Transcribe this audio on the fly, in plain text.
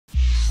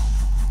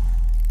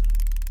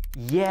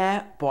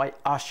Yeah by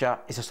USHER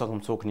is a song I'm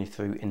talking you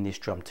through in this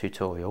drum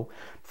tutorial.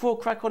 Before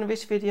I crack on with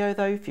this video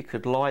though, if you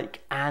could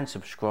like and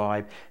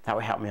subscribe, that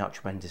would help me out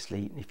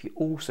tremendously. And if you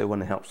also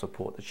want to help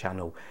support the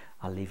channel,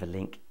 I'll leave a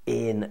link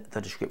in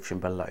the description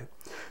below.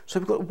 So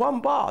we've got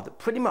one bar that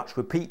pretty much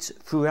repeats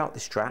throughout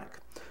this track.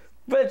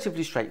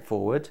 Relatively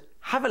straightforward.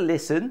 Have a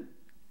listen.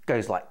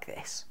 Goes like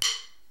this.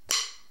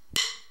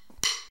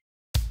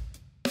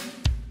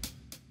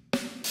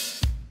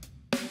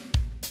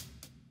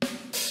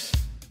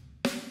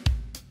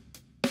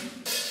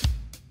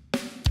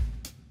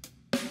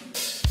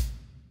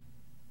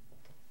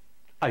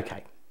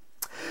 Okay,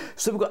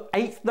 so we've got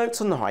 8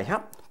 notes on the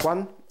hi-hat,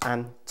 1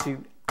 and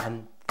 2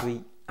 and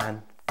 3 and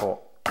 4,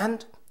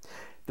 and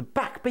the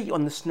backbeat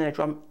on the snare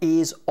drum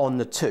is on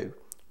the 2,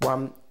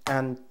 1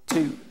 and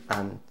 2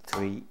 and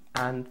 3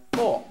 and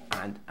 4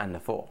 and the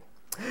 4.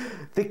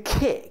 The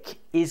kick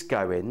is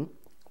going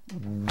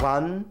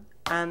 1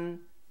 and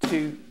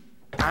 2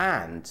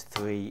 and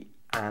 3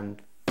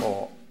 and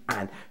 4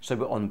 and, so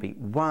we're on beat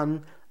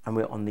 1 and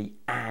we're on the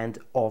and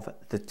of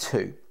the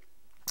 2.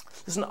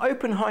 There's an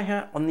open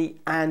hi-hat on the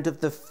and of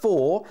the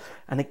 4,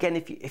 and again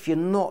if you're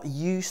not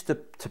used to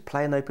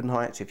playing open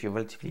hi-hats, so if you're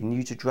relatively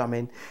new to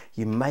drumming,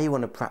 you may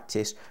want to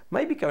practice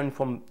maybe going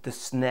from the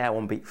snare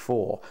on beat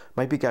 4,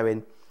 maybe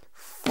going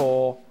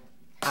 4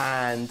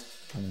 and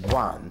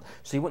 1.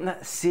 So you want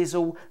that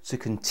sizzle to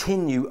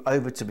continue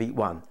over to beat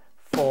 1,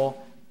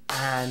 4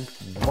 and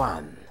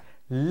 1.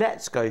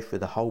 Let's go through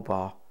the whole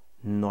bar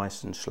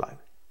nice and slow.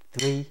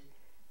 3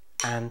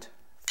 and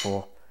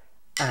 4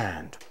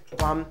 and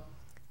 1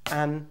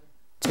 and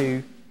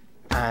 2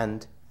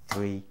 and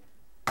 3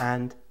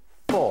 and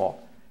 4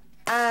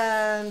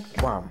 and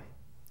 1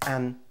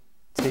 and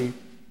 2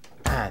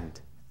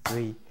 and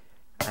 3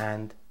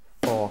 and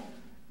 4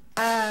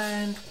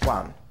 and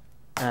 1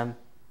 and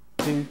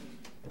 2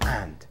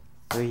 and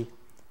 3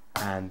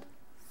 and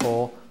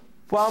 4.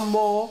 One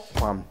more.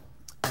 1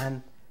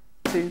 and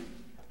 2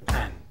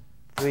 and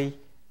 3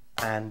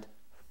 and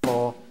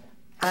 4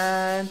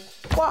 and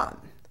 1.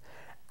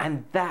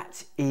 And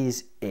that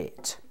is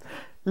it.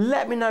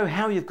 Let me know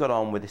how you've got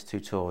on with this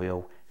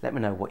tutorial. Let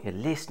me know what you're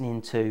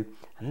listening to,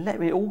 and let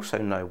me also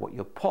know what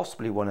you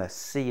possibly want to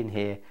see and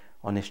hear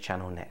on this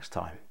channel next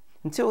time.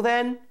 Until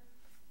then,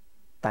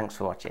 thanks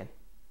for watching.